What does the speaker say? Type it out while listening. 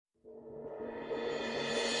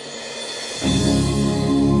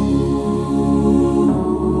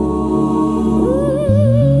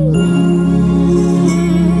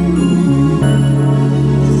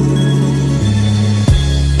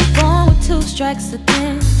strikes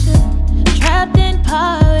attention. Trapped in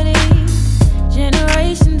poverty,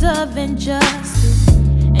 generations of injustice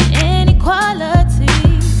and inequality.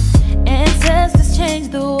 Ancestors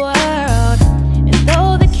changed the world, and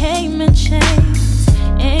though they came in chains,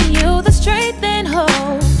 in you the strength and hope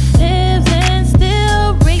lives and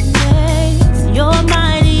still remains. You're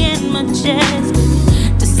mighty and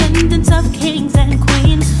majestic, descendants of kings and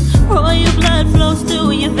queens. Royal blood flows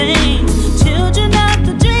through your veins, children of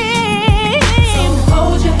the dream. So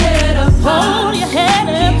hold your head up high, hold your head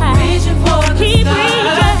up high, keep reaching for the keep sky.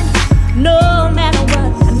 reaching, no matter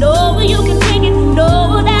what. I know you can take it,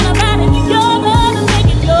 no doubt about it. You're gonna make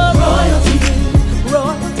it. You're Royalty,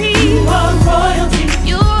 royalty. you are royalty.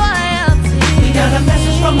 You're royalty. We got a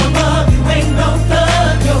message from above. You ain't no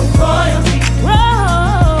thug, you're royalty.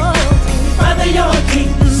 Royalty. Brother, you're a king.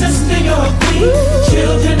 Sister, you're a queen.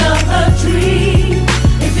 Children of a dream.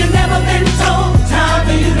 If you've never been told, time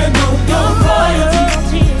for you to know you're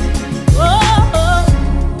royalty.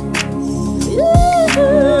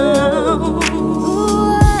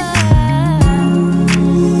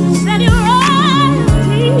 Said you're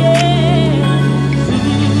royalty, yeah.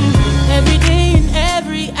 Every day and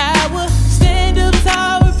every hour, stand up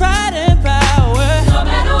tall with pride and power. No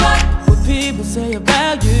matter what people say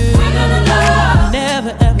about you, we're gonna love.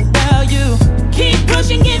 never ever doubt you. Keep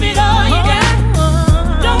pushing, give it all you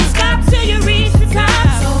got. Don't stop till you reach the top.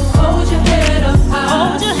 So hold your head up high.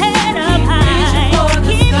 Hold your head up Keep high. reaching for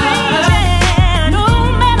the Keep sky. reaching. No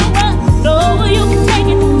matter what, no you can take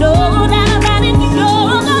it. No doubt about it.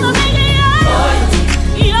 You're gonna make it. Royalty,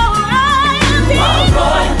 You're royalty. you are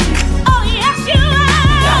royalty. Oh yes you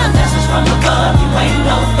are. Got a message from above. You ain't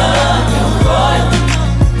no thug, you're royalty.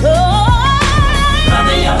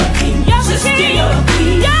 Brother, you're a king. Sister, you're a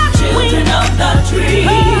queen. Children of the dream.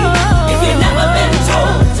 If you've never been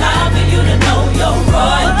told, time for you to know you're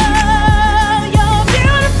royalty. You're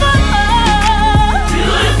beautiful.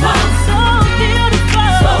 Beautiful. So beautiful.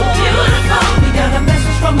 So beautiful. We got a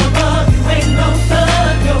message from above. You ain't no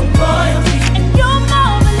thug, you're royalty. And you're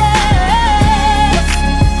marvelous.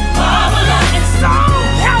 Marvelous. And so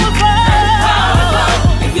powerful. Powerful.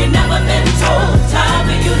 If you've never been told, time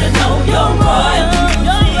for you to know you're royalty.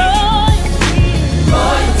 You're royalty.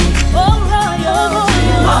 Royalty. Oh, royalty.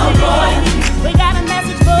 You are royalty. We got a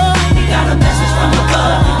message for you. Got a message from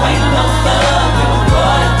above. You ain't no thug, you're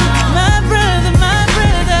royalty. My brother, my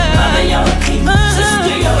brother. Brother, you're a king.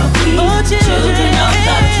 Sister, you're a queen. Oh, Children of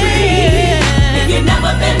the dream. If you've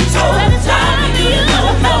never been told, time for you to know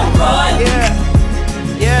you're royalty.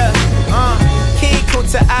 King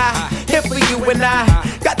Kunta, here for you and I.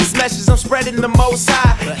 Got this message, I'm spreading the most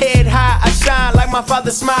high. Head high, I shine like my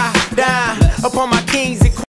father's smile. Down upon my kings and